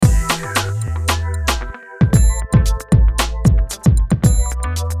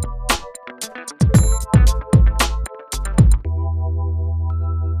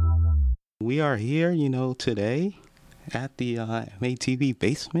are here, today at the MATV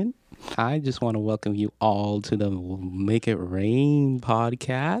basement. I just want to welcome you all to the Make It Rain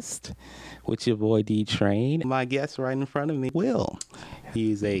podcast with your boy D Train. My guest right in front of me, Will.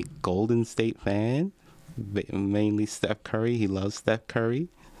 He's a Golden State fan, mainly Steph Curry. He loves Steph Curry.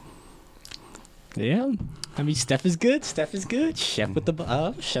 Yeah, I mean Steph is good. Chef with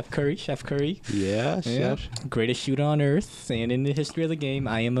the Chef Curry. Yeah, Chef. Greatest shooter on earth and in the history of the game.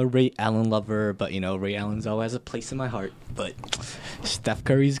 I am a Ray Allen lover, but Ray Allen's always has a place in my heart. But Steph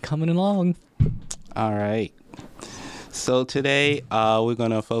Curry's coming along. All right. So today we're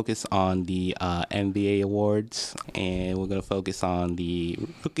gonna focus on the NBA awards, and we're gonna focus on the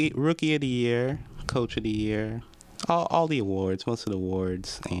rookie of the year, coach of the year. All the awards, most of the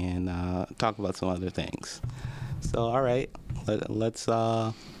awards, and talk about some other things. So, all right, let's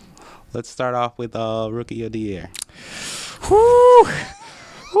start off with Rookie of the Year. Woo!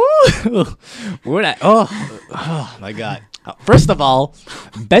 Oh my God! First of all,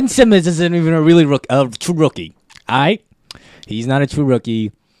 Ben Simmons isn't even a true rookie. All right, he's not a true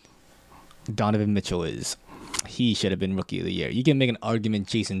rookie. Donovan Mitchell is. He should have been Rookie of the Year. You can make an argument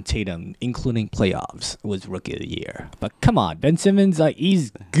Jason Tatum, including playoffs, was Rookie of the Year. But come on, Ben Simmons,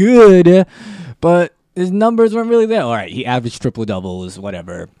 he's good, but his numbers weren't really there. All right, he averaged triple-doubles,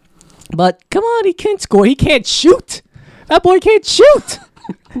 whatever. But come on, he can't score. He can't shoot. That boy can't shoot.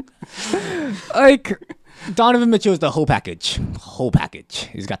 Donovan Mitchell is the whole package.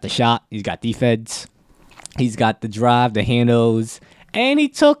 He's got the shot. He's got defense. He's got the drive, the handles. And he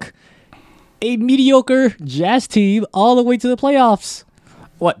took a mediocre Jazz team all the way to the playoffs.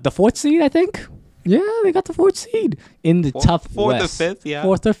 What, the 4th seed, I think? Yeah, they got the 4th seed in the tough West. 4th or 5th, yeah.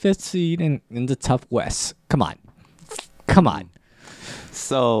 4th or 5th seed in the tough West. Come on.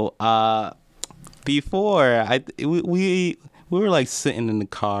 So, before, we were like sitting in the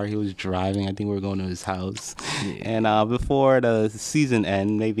car. He was driving. I think we were going to his house. Yeah. And before the season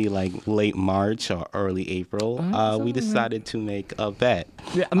end, maybe like late March or early April, we decided to make a bet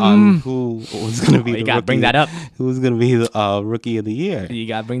on who was going to be you gotta bring that up. Who was going to be the Rookie of the Year. You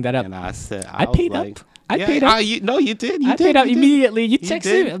got to bring that up. And I said, I paid up. I paid up. You did. I paid up immediately. You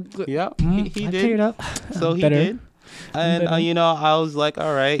texted me. Yeah, he I did. paid up. So he did. And, I was like,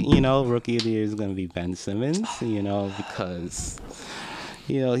 all right, Rookie of the Year is going to be Ben Simmons, because,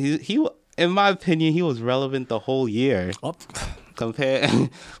 he, in my opinion, he was relevant the whole year. Compared,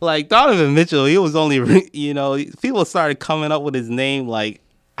 like, Donovan Mitchell, he was only, people started coming up with his name, like,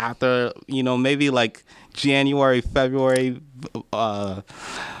 after, maybe, like, January, February,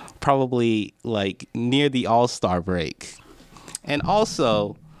 probably, like, near the All-Star break. And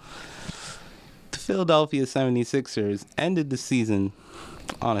also, Philadelphia 76ers ended the season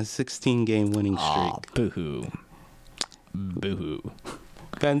on a 16-game winning streak. Boo-hoo.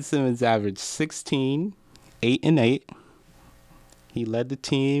 Ben Simmons averaged 16, 8-8. He led the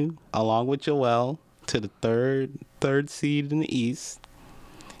team, along with Joel, to the third seed in the East.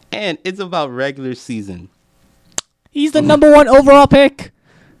 And it's about regular season. He's the number 1 overall pick.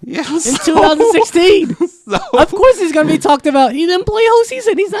 Yeah, in 2016. Of course he's going to be talked about. He didn't play whole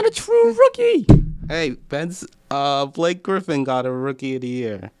season. He's not a true rookie. Hey, Blake Griffin got a Rookie of the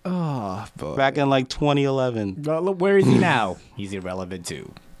Year. Oh, boy. Back in like 2011. Where is he now? He's irrelevant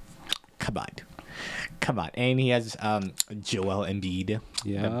too. Come on. And he has Joel Embiid.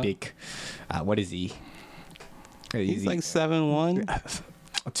 Yeah. The big, what is he? He's like 7'1".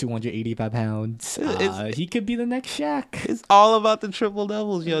 285 pounds. He could be the next Shaq. It's all about the triple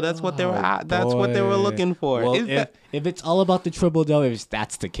doubles, yo. That's what they were at. That's what they were looking for. Well, if it's all about the triple doubles, if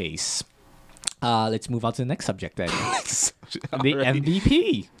that's the case, let's move on to the next subject then. The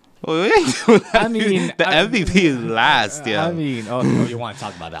MVP. I mean, the MVP is last, yeah. I mean, you want to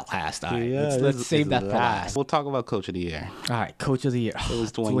talk about that last? All right, yeah, let's save that for last. We'll talk about Coach of the Year. All right, Coach of the Year. It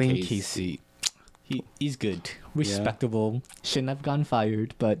was Dwayne Casey. He's good, respectable. Yeah. Shouldn't have gotten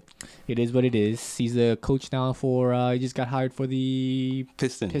fired, but it is what it is. He's a coach now he just got hired for the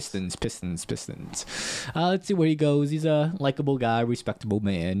Pistons. Let's see where he goes. He's a likable guy, respectable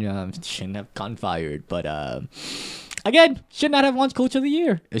man. Shouldn't have gotten fired, but again, should not have won Coach of the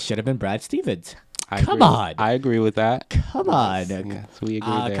Year. It should have been Brad Stevens. Come on. I agree with that. Come on. Yes, we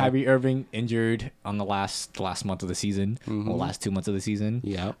agree there. Kyrie Irving injured on the last month of the season, or last 2 months of the season.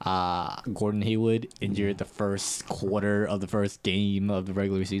 Yeah. Gordon Hayward injured the first quarter of the first game of the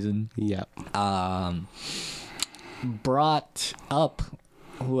regular season. Yeah. Brought up,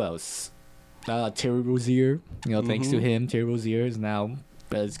 who else? Terry Rozier. Thanks to him, Terry Rozier is now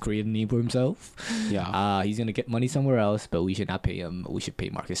has created a name for himself. Yeah. He's gonna get money somewhere else, but we should not pay him. We should pay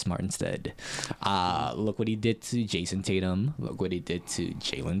Marcus Smart instead. Look what he did to Jason Tatum. Look what he did to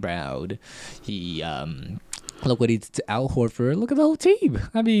Jaylen Brown. Look what he did to Al Horford. Look at the whole team.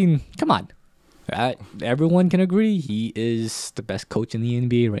 I mean, come on. Everyone can agree he is the best coach in the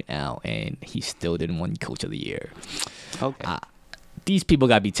NBA right now, and he still didn't win Coach of the Year. Okay. These people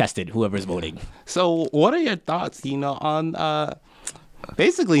gotta be tested. Whoever's voting. So, what are your thoughts? On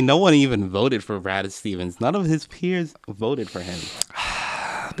basically, no one even voted for Brad Stevens. None of his peers voted for him.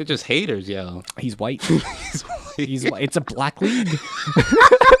 They're just haters, yo. He's white. He's white. It's a black league.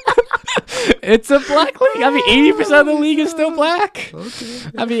 It's a black league. I mean, 80% of the league is still black. Okay.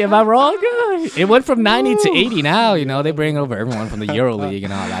 I mean, am I wrong? It went from 90 to 80 now. They bring over everyone from the Euro League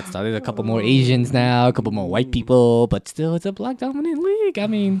and all that stuff. There's a couple more Asians now, a couple more white people, but still, it's a black-dominant league. I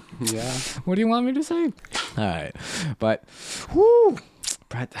mean, yeah. What do you want me to say? All right. But, whoo,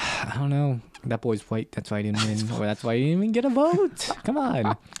 Brett, I don't know. That boy's white. That's why he didn't win. Or that's why he didn't even get a vote. Come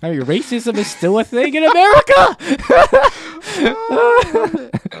on. I mean, racism is still a thing in America.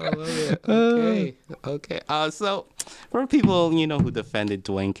 I love it. Okay. So for people, who defended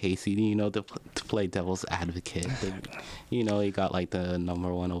Dwayne Casey, to play devil's advocate, he got like the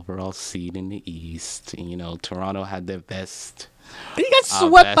 #1 overall seed in the East. Toronto had their best. He got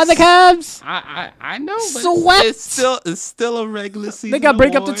swept by the Cavs. I know, but swept. It's still a regular season. They got to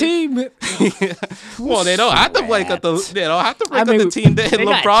break up the team. Well, they don't have to break up the. They don't have to break up the team.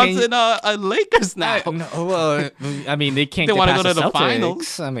 LeBron's in Lakers now. They can't. They want to go to the Celtics.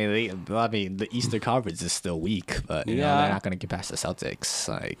 finals. The Eastern Conference is still weak, but they're not going to get past the Celtics.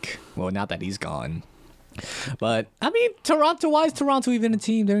 Now that he's gone. But Toronto even a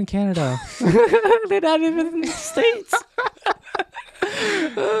team? They're in Canada. They're not even in the States.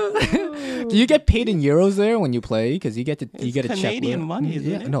 Do you get paid in euros there when you play? Because you get a check. Canadian money,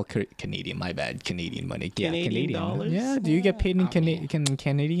 isn't it? No, Canadian. My bad. Canadian money. Canadian dollars. Yeah. Do you get paid in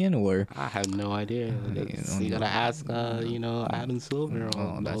Canadian or? I have no idea. You gotta ask. Adam Silver.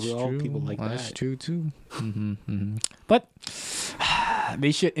 That's all true. People like that's that. true too. But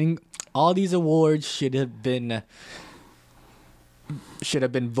they should. All these awards should have been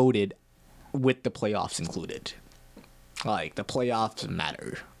voted with the playoffs included. Like, the playoffs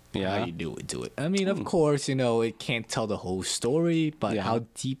matter. Yeah. How you do it. I mean, of course, it can't tell the whole story, but how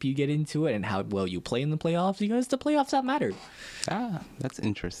deep you get into it and how well you play in the playoffs, because the playoffs that matter. That's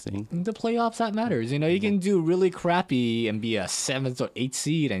interesting. The playoffs that matters. You can do really crappy and be a 7th or 8th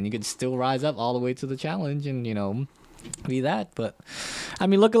seed, and you can still rise up all the way to the challenge and, be that. But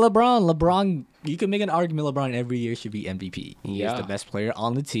look at LeBron. You can make an argument LeBron every year should be MVP. He's the best player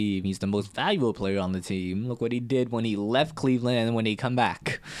on the team. He's the most valuable player on the team. Look what he did when he left Cleveland and when he come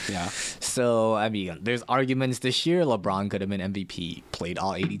back. Yeah. So there's arguments this year LeBron could have been MVP. Played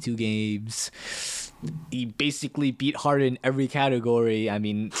all 82 games. He basically beat Harden in every category.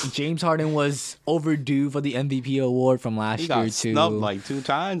 James Harden was overdue for the MVP award from last year too. He got snubbed like 2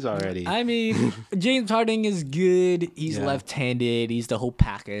 times already. James Harden is good. He's left-handed. He's the whole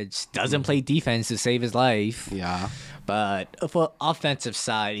package. Doesn't play defense to save his life. Yeah. But for offensive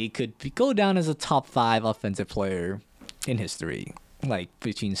side, he could go down as a top 5 offensive player in history. Like,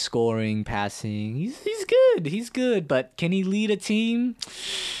 between scoring, passing, he's good. But can he lead a team?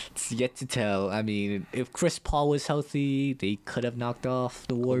 It's yet to tell. If Chris Paul was healthy, they could have knocked off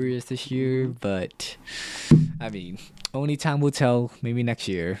the Warriors this year. But, only time will tell. Maybe next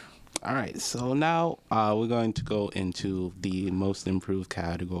year. All right, so now we're going to go into the most improved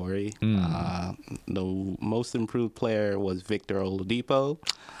category. The most improved player was Victor Oladipo.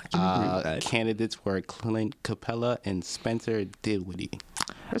 Candidates were Clint Capella and Spencer Dinwiddie.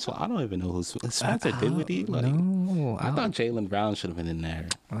 First of all, I don't even know who's Spencer Dinwiddie. No, I thought Jaylen Brown should have been in there.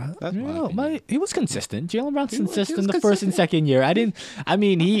 He was consistent. Jaylen Brown's consistent the first and second year.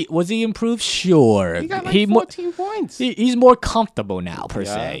 He improved? Sure. He got 14 points. He's more comfortable now, per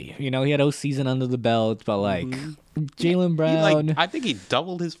se. He had a season under the belt, but Jaylen Brown. I think he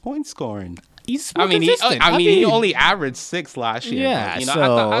doubled his point scoring. He's consistent. He only averaged 6 last year. Yeah, but,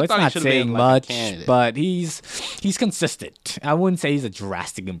 so it's not saying much, but but he's consistent. I wouldn't say he's a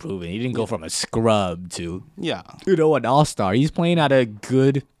drastic improvement. He didn't go from a scrub to an all-star. He's playing at a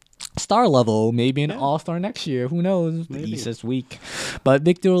good star level, maybe an all-star next year. Who knows? The East is weak. But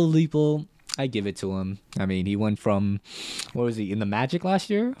Victor Oladipo, I give it to him. He went from, what was he, in the Magic last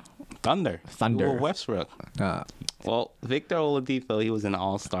year? Thunder. Or Westbrook. Well, Victor Oladipo, he was an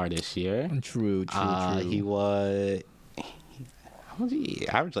all-star this year. True. He was... How He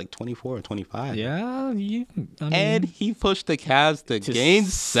averaged like 24 or 25. Yeah, I mean, And he pushed the Cavs to game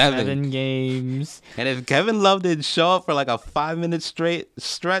 7. 7 games. And if Kevin Love didn't show up for like a 5-minute straight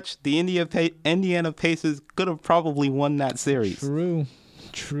stretch, the Indiana Pacers could have probably won that series. True.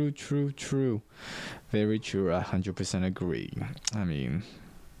 Very true. I 100% agree. I mean,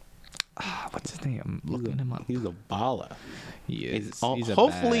 what's his name? I'm looking him up. He's a baller. He is.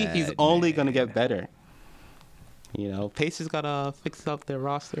 Hopefully, he's only going to get better. You know, Pacers got to fix up their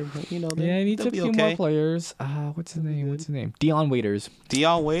roster. But, you know, he needs they'll a be few okay. more players. What's his name? Dion Waiters.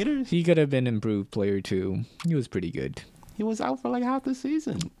 Dion Waiters? He could have been improved player too. He was pretty good. He was out for like half the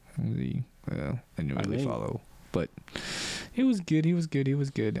season. I didn't really follow. But he was good.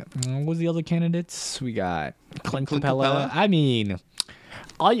 What was the other candidates? We got Clint Capella. I mean,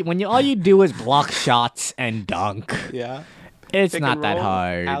 all you do is block shots and dunk. Yeah. It's Pick not and that roll,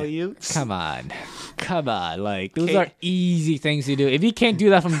 hard. alley-oops. Come on. Like, those are easy things to do. If you can't do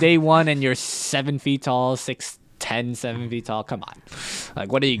that from day one and you're 7 feet tall, 6'10", 7 feet tall, come on.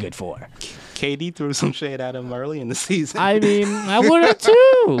 Like, what are you good for? KD threw some shade at him early in the season. I mean, I would have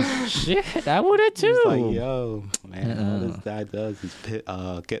too. Shit, I would have too. He's like, yo, man, all this guy does is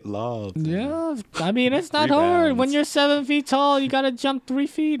get lobs. Yeah, I mean, it's not hard. When Rebounds. you're 7 feet tall, you gotta jump 3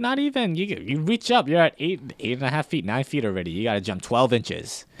 feet. Not even. You reach up. You're at 8.5 feet, 9 feet already. You gotta jump 12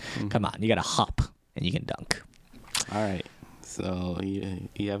 inches. Come on, you gotta hop and you can dunk. All right. So,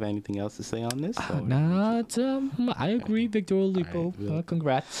 you have anything else to say on this? Nah, I agree, Victor Oladipo. All right, really.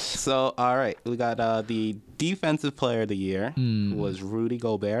 Congrats. So, all right, we got the defensive player of the year was Rudy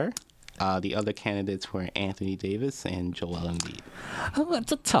Gobert. The other candidates were Anthony Davis and Joel Embiid. Oh,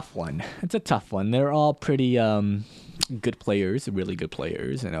 it's a tough one. They're all pretty good players, really good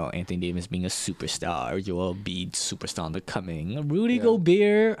players. You know, Anthony Davis being a superstar, Joel Embiid, superstar on the coming. Rudy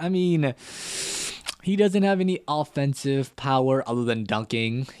Gobert, I mean, he doesn't have any offensive power other than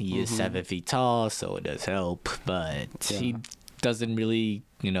dunking. He is 7 feet tall, so it does help. But he doesn't really,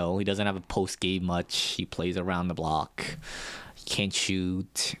 he doesn't have a post game much. He plays around the block. He can't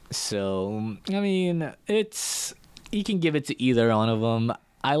shoot. So, I mean, you can give it to either one of them.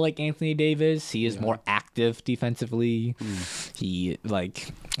 I like Anthony Davis. He is more active defensively. He's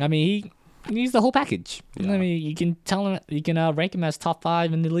the whole package. Yeah. I mean, you can tell him, you can rank him as top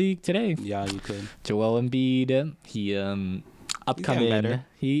 5 in the league today. Yeah, you could. Joel Embiid, he upcoming. better.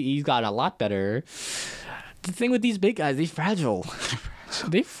 He's got a lot better. The thing with these big guys, they're fragile.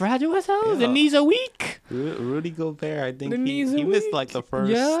 They fragile as hell. The knees are weak. Rudy Gobert, I think The he knees are missed weak. like the first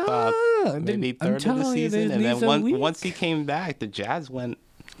maybe I'm third of the telling you, season, his and knees then are weak. once he came back, the Jazz went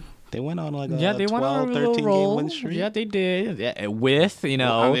on like a They went on 12, a 13 little game roll. win streak. Yeah, they did. Yeah, with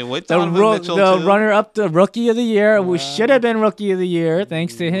with Donovan Mitchell, the too. runner up the rookie of the year, who should have been rookie of the year,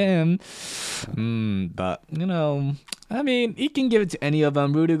 thanks to him. But I mean, you can give it to any of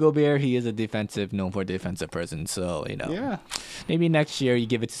them. Rudy Gobert, he is known for a defensive person, so maybe next year you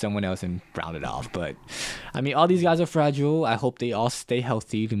give it to someone else and round it off. But I mean, all these guys are fragile. I hope they all stay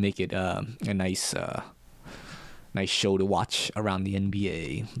healthy to make it a nice show to watch around the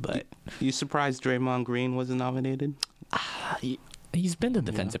NBA. But You surprised Draymond Green wasn't nominated? he's been the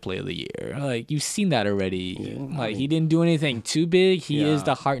defensive player of the year. Like, you've seen that already. Yeah, He didn't do anything too big. He is Yeah.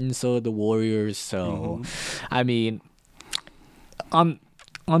 the heart and soul of the Warriors. So, I mean, on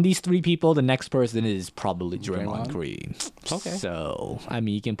these 3 people, the next person is probably Draymond Green. Okay. So, I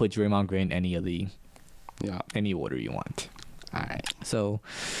mean, you can put Draymond Green in Yeah. any order you want. All right. So,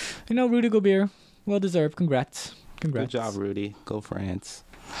 Rudy Gobert, well deserved. Congrats. Good job, Rudy. Go France.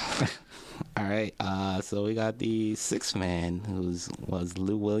 All right. So we got the 6th man, was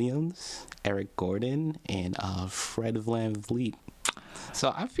Lou Williams, Eric Gordon, and Fred VanVleet.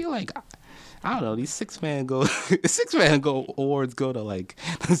 So I feel like, I don't know, these 6-man awards go to like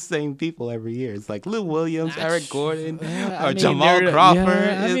the same people every year. It's like Lou Williams, Eric Gordon, or Jamal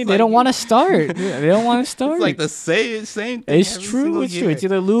Crawford. They don't want to start. They don't want to start. It's like the same thing. It's every true. single It's year. true. It's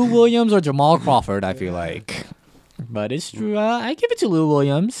either Lou Williams or Jamal Crawford, I feel like. But it's true. I give it to Lou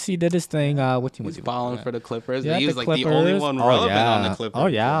Williams. He did his thing. What team was He's he balling on? for the Clippers. Yeah, he was the like the only Clippers. one relevant on the Clippers. Oh,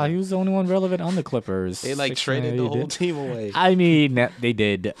 yeah. He was the only one relevant on the Clippers. They like 6 traded the he whole did. team away. I mean, they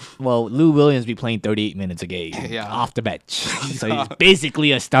did. Well, Lou Williams be playing 38 minutes a game off the bench. So he's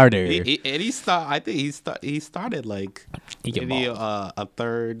basically a starter. I think he started like He can maybe ball. a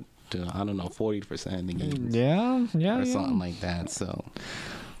third to, I don't know, 40% in the game Yeah. or something like that. So,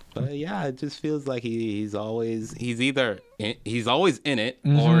 but yeah, it just feels like he's always in it,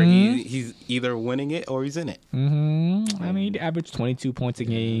 or he's either winning it or he's in it. I mean, he averaged 22 points a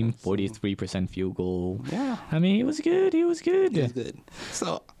game, 43% field goal. Yeah. I mean, he was good. He's good.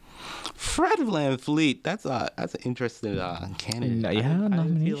 So, Fred VanVleet. That's an interesting candidate. No, I yeah,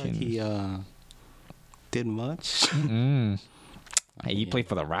 didn't feel like nomination. he did much. He played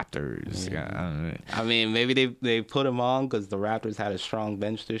for the Raptors. Yeah. I mean, maybe they put him on because the Raptors had a strong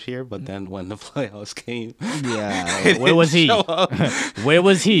bench this year, but then when the playoffs came, Yeah. Where was he? Where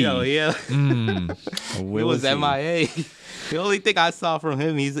was he? Yeah. Where It was he? MIA. The only thing I saw from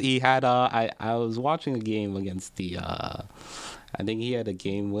him, he had I was watching a game against the I think he had a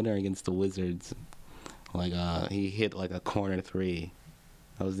game winner against the Wizards. Like he hit like a corner three.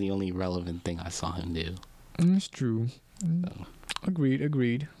 That was the only relevant thing I saw him do. It's true. So,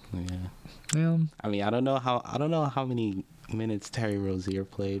 Agreed. yeah. I mean, I don't know how many minutes Terry Rozier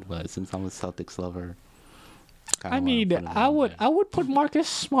played, but since I'm a Celtics lover, I mean, I would put Marcus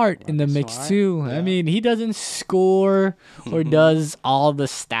Smart in the Marcus mix Smart? too. Yeah. I mean, he doesn't score or does all the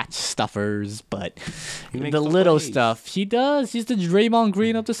stat stuffers, but He makes the the little plays. stuff he does. He's the Draymond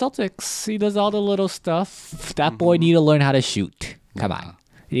Green of the Celtics. He does all the little stuff. That boy need to learn how to shoot. Come on.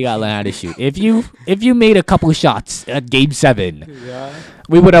 You gotta learn how to shoot. If you made a couple shots at Game 7, Yeah.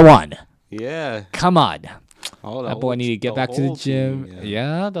 we would have won. Yeah. Come on. Oh, That boy need to get back to the gym. Team,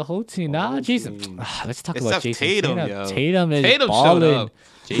 yeah, the whole team. Nah, whole Jason. team. Let's talk Except about Jason Tatum, Tatum. yo. Tatum is Tatum showed balling. up.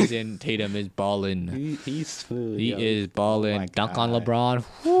 Jason Tatum is balling. He's smooth. He yo. is balling. my Dunk on God. LeBron.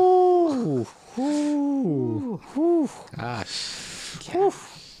 Whoo, whoo, whoo. Gosh.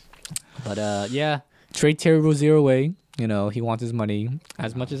 But yeah, trade Terry Rozier away. You know he wants his money.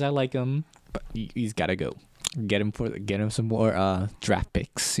 As much as I like him, but he's gotta go. Get him some more draft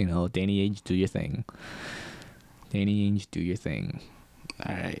picks. You know, Danny Ainge, do your thing. Danny Ainge, do your thing.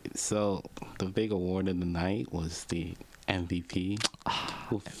 All right. So the big award of the night was the MVP,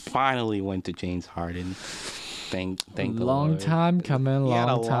 who finally went to James Harden. Thank the Long Lord. time coming. He had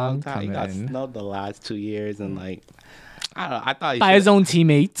a Long time He got coming. snubbed the last 2 years, and like I don't know. I thought he By his should've- own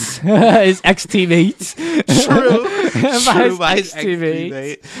teammates, his ex-teammates. True. By By his his ex-teammates.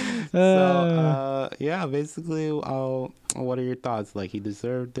 ex-teammate. So yeah, basically, what are your thoughts? Like, he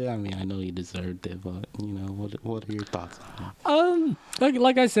deserved it. I mean, I know he deserved it, but you know, what are your thoughts on it?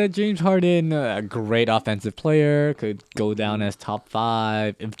 Like I said, James Harden, a great offensive player, could go down as top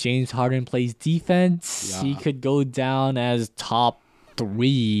 5. If James Harden plays defense, he Yeah. could go down as top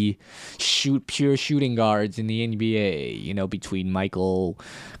 3 pure shooting guards in the NBA. You know, between Michael,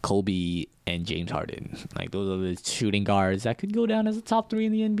 Kobe, and James Harden. Like, those are the shooting guards that could go down as a top 3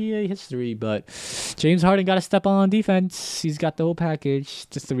 in the NBA history. But James Harden got to step on defense. He's got the whole package,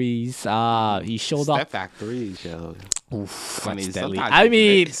 the threes. He showed off. Step back threes, yo. Oof, I mean, that's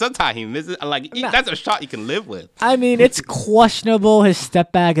deadly. sometimes he misses. Like, that's a shot you can live with. I mean, it's questionable his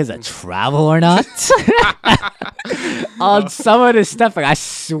step back is a travel or not. On some of the step back, I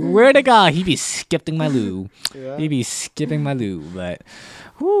swear to God, he be skipping my loo. Yeah. He be skipping my loo, but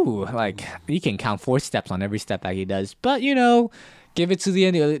whoo, like he can count 4 steps on every step back he does. But you know, give it to the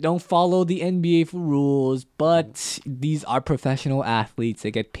NBA. Don't follow the NBA rules, but these are professional athletes.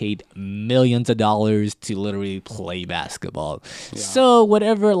 They get paid millions of dollars to literally play basketball. So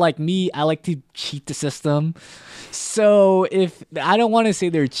whatever, like me, I like to cheat the system. So if I don't want to say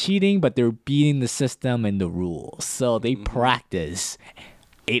they're cheating, but they're beating the system and the rules. So they practice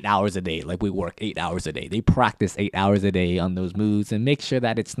 8 hours a day. Like we work 8 hours a day. They practice 8 hours a day on those moves and make sure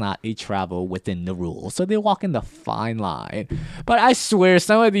that it's not a travel within the rules. So they walk in the fine line. But I swear,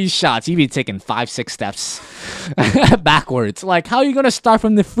 some of these shots, you be taking 5-6 steps backwards. Like, how are you gonna start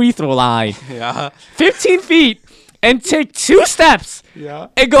from the free throw line, Yeah. 15 feet, and take 2 steps Yeah.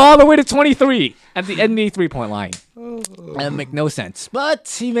 and go all the way to 23 at the NBA 3-point line? That make no sense. But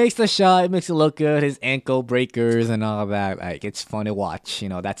he makes the shot. It makes it look good. His ankle breakers and all that. Like, it's fun to watch. You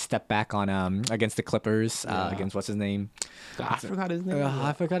know, that step back on against the Clippers. Against what's his name? I forgot his name.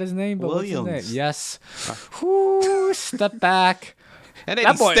 I forgot his name. But what's his name? Williams. Yes. Whoo, step back. And then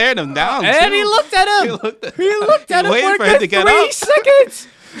That he boy- stared him down. And too. he looked at him. He looked at him waited for for him a to good get 3 up. seconds.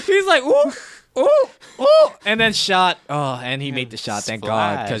 He's like, ooh, ooh, ooh, and then shot. Oh, and he made the shot. Thank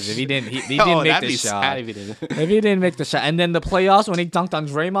God, because if he didn't, he didn't Oh, make that'd the be shot. sad if he didn't. If he didn't make the shot, and then the playoffs when he dunked on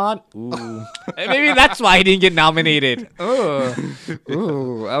Draymond, ooh, and maybe that's why he didn't get nominated. Ooh,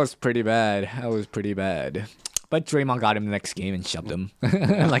 that was pretty bad. That was pretty bad. But Draymond got him the next game and shoved him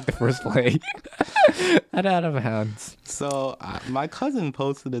like the first play. Out of bounds. So my cousin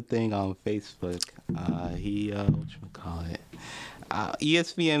posted a thing on Facebook. He whatchamacallit?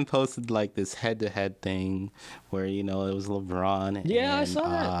 ESPN posted like this head-to-head thing where it was LeBron. Yeah, I and, saw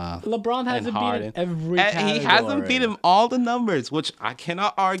that. LeBron hasn't beaten Harden. every And he hasn't category. beaten all the numbers, which I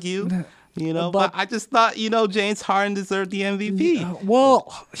cannot argue. You know, but I just thought, James Harden deserved the MVP.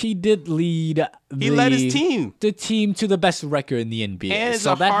 Well, he did lead. He led his team. The team to the best record in the NBA. And it's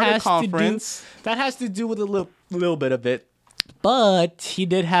a harder conference. That has to do with a little bit of it. But he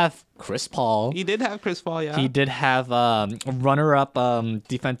did have Chris Paul. He did have Chris Paul, yeah. He did have runner-up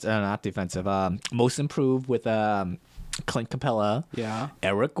most improved with Clint Capella. Yeah.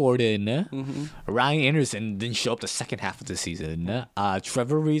 Eric Gordon. Ryan Anderson didn't show up the second half of the season.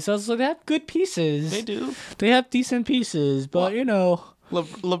 Trevor Ariza. So they have good pieces. They do. They have decent pieces, but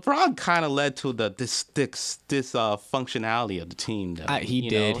LeBron kind of led to this functionality of the team. Though. He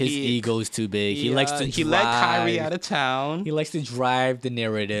did. His ego's too big. He likes to drive. He let Kyrie out of town. He likes to drive the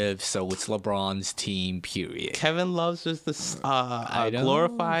narrative, so it's LeBron's team, period. Kevin Love's just this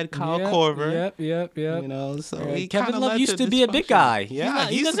glorified Kyle Korver. Yep. So Kevin Love used to be a big guy. Yeah,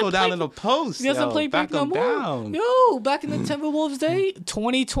 he used to go down in the post. He doesn't play back no more. Yo, back in the Timberwolves day,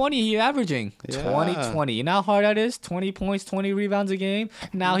 2020, he averaging. 2020. You know how hard that is? 20 points, 20 rebounds a game.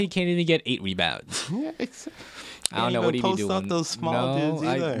 Now he can't even get 8 rebounds. I don't know what he's doing. Up those small dudes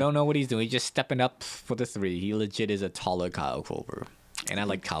either. I don't know what he's doing. He's just stepping up for the 3. He legit is a taller Kyle Korver. And I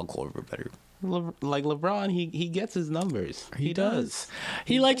like Kyle Korver better. Like LeBron, he gets his numbers. He does.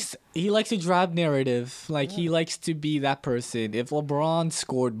 He likes to drive narrative. He likes to be that person. If LeBron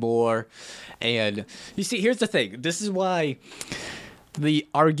scored more, and you see, here's the thing. This is why the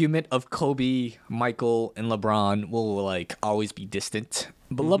argument of Kobe, Michael, and LeBron will always be distant.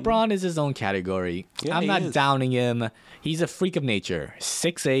 But LeBron is his own category. Yeah, I'm not downing him. He's a freak of nature.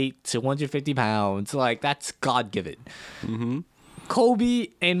 6'8", 250 pounds. That's God-given. Kobe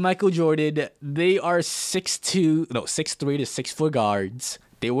and Michael Jordan, they are 6'3" to 6'4" guards.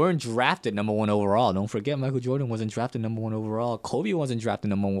 They weren't drafted number 1 overall. Don't forget, Michael Jordan wasn't drafted number 1 overall. Kobe wasn't drafted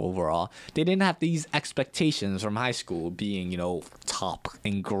number 1 overall. They didn't have these expectations from high school being, top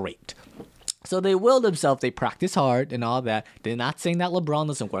and great. So they will themselves. They practice hard and all that. They're not saying that LeBron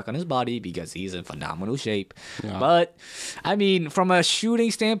doesn't work on his body because he's in phenomenal shape. Yeah. But, from a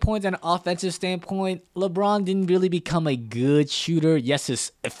shooting standpoint and an offensive standpoint, LeBron didn't really become a good shooter. Yes,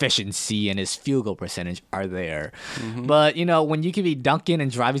 his efficiency and his field goal percentage are there. But, when you can be dunking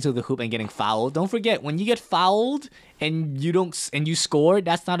and driving to the hoop and getting fouled, don't forget, when you get fouled and you score,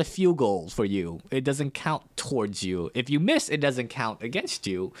 that's not a field goal for you. It doesn't count towards you. If you miss, it doesn't count against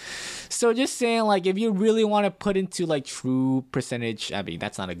you. So just saying, if you really want to put into true percentage,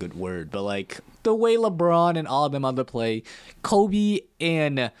 that's not a good word, but the way LeBron and all of them other play, Kobe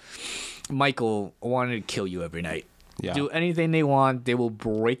and Michael wanted to kill you every night. Yeah. Do anything they want. They will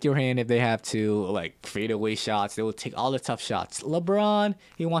break your hand if they have to, fadeaway shots. They will take all the tough shots. LeBron,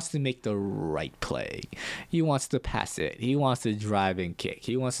 he wants to make the right play. He wants to pass it. He wants to drive and kick.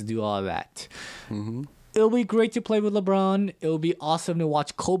 He wants to do all that. It'll be great to play with LeBron. It'll be awesome to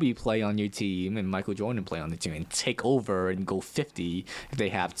watch Kobe play on your team and Michael Jordan play on the team and take over and go 50 if they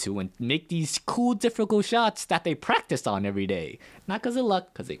have to and make these cool, difficult shots that they practice on every day. Not because of luck,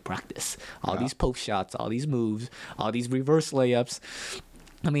 because they practice. All these post shots, all these moves, all these reverse layups.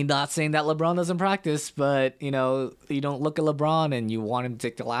 Not saying that LeBron doesn't practice, but, you don't look at LeBron and you want him to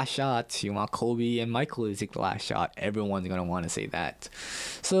take the last shot. You want Kobe and Michael to take the last shot. Everyone's going to want to say that.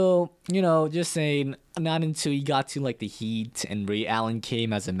 So, just saying, not until he got to, the Heat and Ray Allen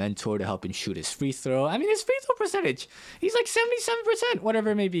came as a mentor to help him shoot his free throw. His free throw percentage, he's 77%,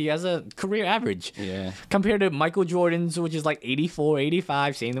 whatever it may be, as a career average. Yeah. Compared to Michael Jordan's, which is 84,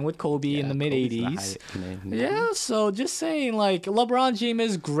 85, same thing with Kobe in the mid-80s. Yeah, so just saying, LeBron James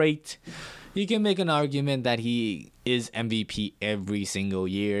is great. You can make an argument that he is MVP every single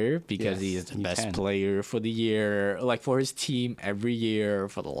year because he is the best player for the year, for his team every year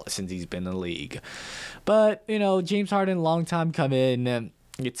since he's been in the league. But, James Harden, long time coming.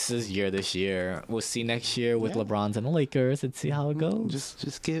 It's his year this year. We'll see next year with LeBron's and the Lakers and see how it goes.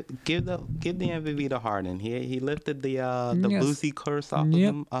 Just give the MVP to Harden. He lifted the bluesy curse off of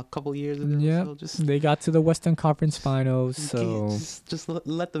him a couple years ago. Yeah, so they got to the Western Conference Finals. So just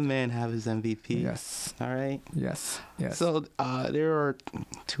let the man have his MVP. Yes. All right. Yes. So there are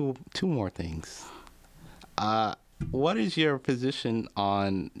two more things. What is your position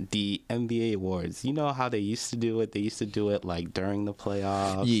on the NBA awards? You know how they used to do it? They used to do it during the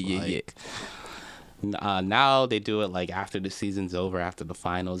playoffs. Yeah. Now they do it after the season's over, after the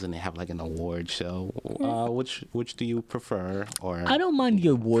finals, and they have an award show. Which do you prefer? Or I don't mind the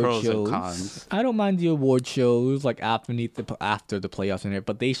award pros shows. And cons? I don't mind the award shows after the playoffs and there.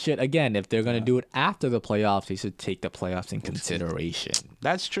 But they should, again, if they're gonna do it after the playoffs, they should take the playoffs in consideration.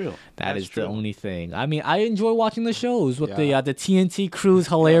 That's true. That That's is true. the only thing. I mean, I enjoy watching the shows with Yeah. the TNT crew's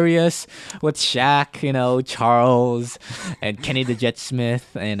hilarious with Shaq, Charles, and Kenny the Jet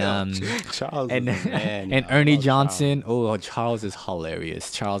Smith, and Charles and is the man, and yo. I Ernie love Johnson. Oh, Charles is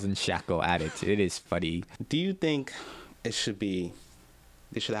hilarious. Charles and Shaq go at it. It is funny. Do you think they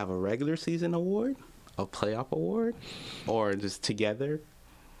should have a regular season award, a playoff award, or just together?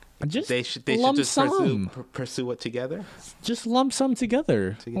 Just They should lump just sum. pursue it together. Just lump sum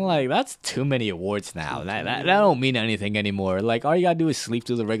together. Like that's too many awards now. That don't mean anything anymore. Like all you gotta do is sleep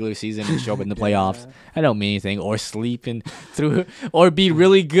through the regular season and show up in the playoffs. That don't mean anything. Or sleep in through, or be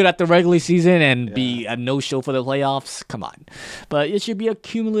really good at the regular season and be a no show for the playoffs. Come on, but it should be a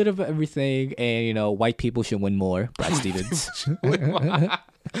cumulative of everything. And white people should win more. Brad Stevens.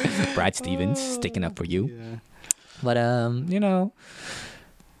 Brad Stevens sticking up for you. Yeah. But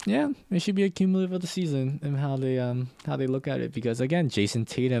yeah, it should be a cumulative of the season and how they look at it. Because again, Jason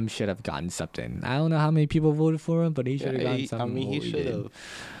Tatum should have gotten something. I don't know how many people voted for him, but he should have gotten something. I mean, he should have.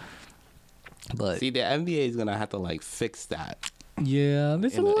 But See, the NBA is gonna have to fix that yeah,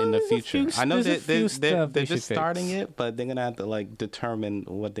 there's in the there's a future. few- I know there's a few they're stuff they just should starting fix. it, but they're gonna have to determine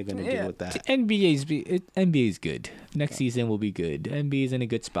what they're gonna do with that. NBA's good. Next season will be good. NBA's in a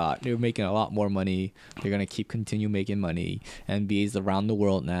good spot. They're making a lot more money. They're gonna continue making money. NBA's around the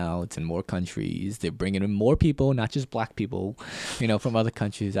world now. It's in more countries. They're bringing in more people, not just black people, from other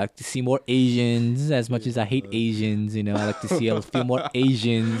countries. I like to see more Asians. As much as I hate Asians, I like to see a few more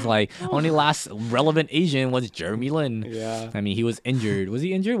Asians. Like only last relevant Asian was Jeremy Lin. Yeah. I mean, he was injured. Was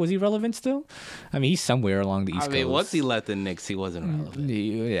he injured? Was he relevant still? I mean, he's somewhere along the East I mean, Coast. once he left the Knicks, he wasn't relevant.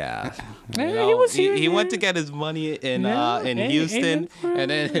 Yeah. You Eh, know, he was he here. went to get his money in Yeah, Houston,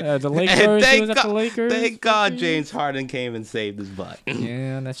 and then the Lakers. He was at the Lakers. Thank God James Harden came and saved his butt.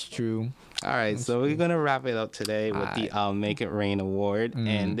 Yeah, that's true. All right, so we're gonna wrap it up today with the Make It Rain Award,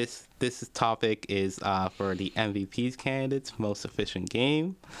 and this topic is for the MVP's candidates, most efficient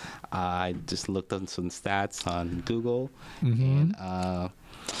game. I just looked up some stats on Google, and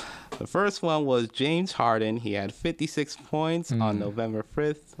the first one was James Harden. He had 56 points on November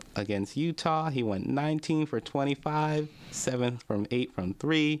 5th against Utah. He went 19 for 25, 7 from 8 from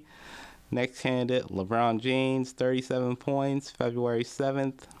 3. Next candidate, LeBron James, 37 points, February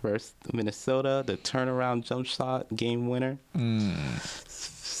 7th versus Minnesota, the turnaround jump shot game winner.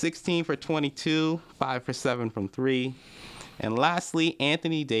 16 for 22, 5 for 7 from 3. And lastly,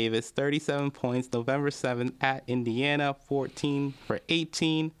 Anthony Davis, 37 points, November 7th at Indiana, 14 for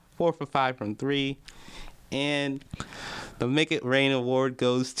 18, 4 for 5 from 3. And the Make It Rain Award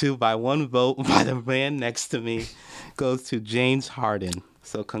goes to, by one vote by the man next to me, goes to James Harden.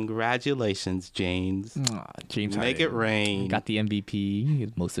 So congratulations, James. James Make it Harden rain. got the MVP,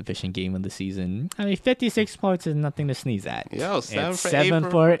 his most efficient game of the season. I mean, 56 points is nothing to sneeze at. Yo, 7 It's for 7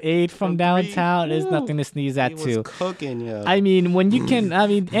 8 for 8 from from downtown 3. is nothing to sneeze at He was too. cooking, yo. I mean, when you can,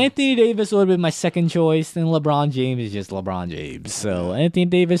 Anthony Davis would have been my second choice, and LeBron James is just LeBron James. So Anthony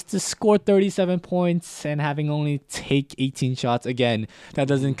Davis to score 37 points and having only take 18 shots. Again, that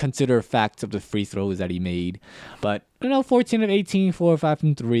doesn't consider facts of the free throws that he made. But 14 of 18, 4 or 5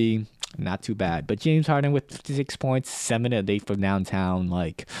 from 3. Not too bad. But James Harden with 56 points, 7 of 8 from downtown.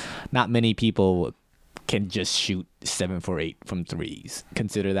 Like, not many people can just shoot 7 for 8 from threes.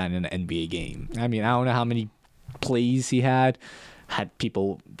 Consider that in an NBA game. I mean, I don't know how many plays he had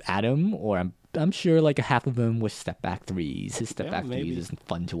people at him, or I'm sure like a half of them was step back threes. His step back maybe. threes is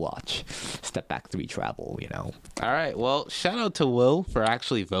fun to watch. Step back three travel, All right. Well, shout out to Will for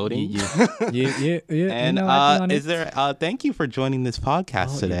actually voting. Yeah. And is there? Thank you for joining this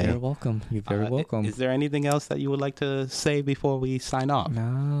podcast today. You're very welcome. You're very welcome. Is there anything else that you would like to say before we sign off?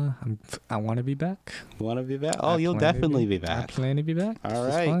 Nah, I want to be back. You want to be back? Oh, you'll definitely be back. I plan to be back. All This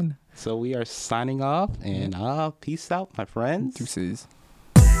is right. fun. So we are signing off, and peace out, my friends. Deuces.